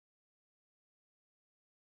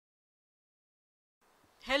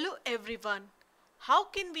Hello everyone. How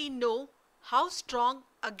can we know how strong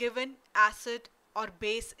a given acid or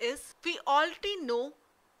base is? We already know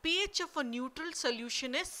pH of a neutral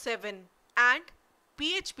solution is 7 and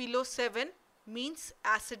pH below 7 means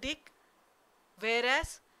acidic,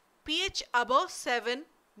 whereas pH above 7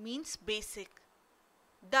 means basic.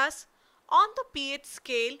 Thus, on the pH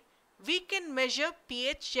scale, we can measure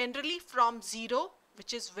pH generally from 0,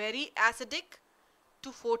 which is very acidic,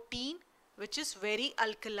 to 14, which is very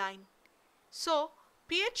alkaline. So,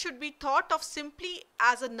 pH should be thought of simply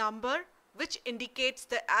as a number which indicates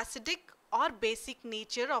the acidic or basic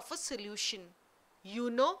nature of a solution. You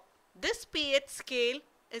know, this pH scale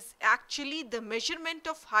is actually the measurement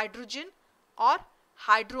of hydrogen or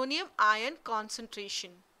hydronium ion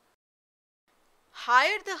concentration.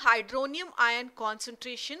 Higher the hydronium ion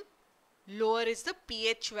concentration, lower is the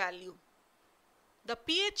pH value. The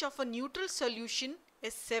pH of a neutral solution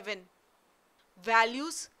is 7.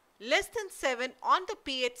 Values less than 7 on the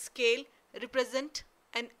pH scale represent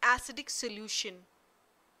an acidic solution.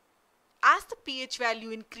 As the pH value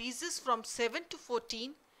increases from 7 to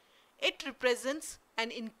 14, it represents an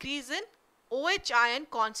increase in OH ion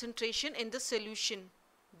concentration in the solution.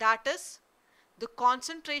 That is, the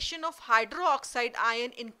concentration of hydroxide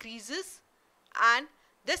ion increases and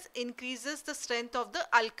this increases the strength of the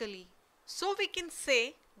alkali. So we can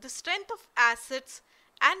say the strength of acids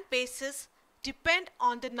and bases depend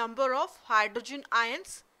on the number of hydrogen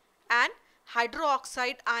ions and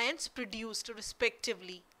hydroxide ions produced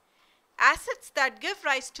respectively. Acids that give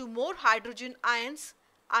rise to more hydrogen ions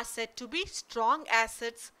are said to be strong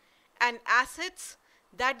acids, and acids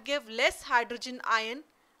that give less hydrogen ion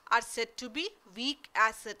are said to be weak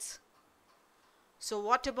acids. So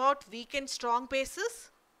what about weak and strong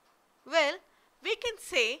bases? Well, we can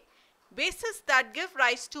say bases that give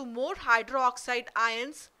rise to more hydroxide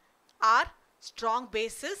ions are strong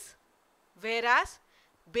bases, whereas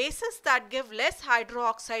bases that give less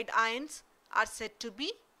hydroxide ions are said to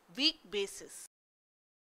be weak bases.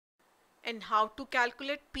 And how to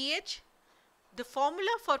calculate pH? The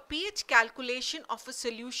formula for pH calculation of a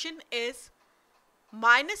solution is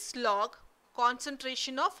minus log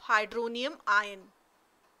concentration of hydronium ion.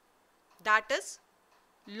 That is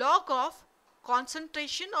log of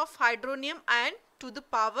concentration of hydronium ion to the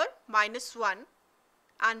power minus 1,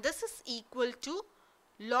 and this is equal to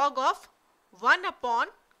log of 1 upon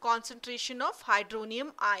concentration of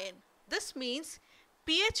hydronium ion. This means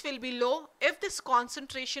pH will be low if this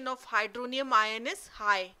concentration of hydronium ion is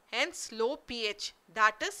high, hence low pH.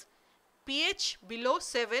 That is, pH below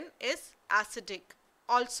 7 is acidic.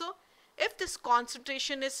 Also, if this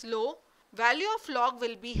concentration is low, value of log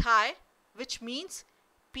will be high, which means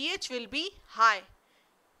pH will be high.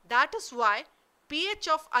 That is why pH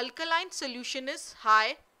of alkaline solution is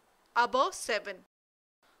high, above 7.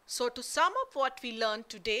 So to sum up what we learned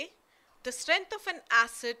today, the strength of an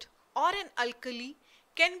acid or an alkali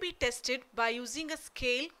can be tested by using a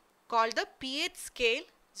scale called the pH scale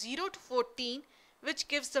 0 to 14, which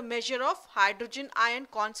gives the measure of hydrogen ion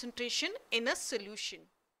concentration in a solution.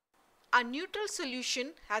 A neutral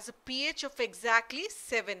solution has a pH of exactly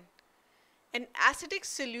 7. An acidic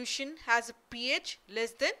solution has a pH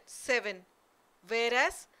less than 7,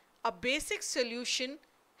 whereas a basic solution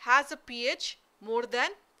has a pH more than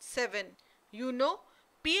 7. You know,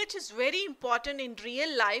 pH is very important in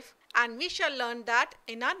real life, and we shall learn that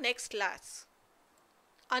in our next class.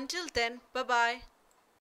 Until then, bye-bye.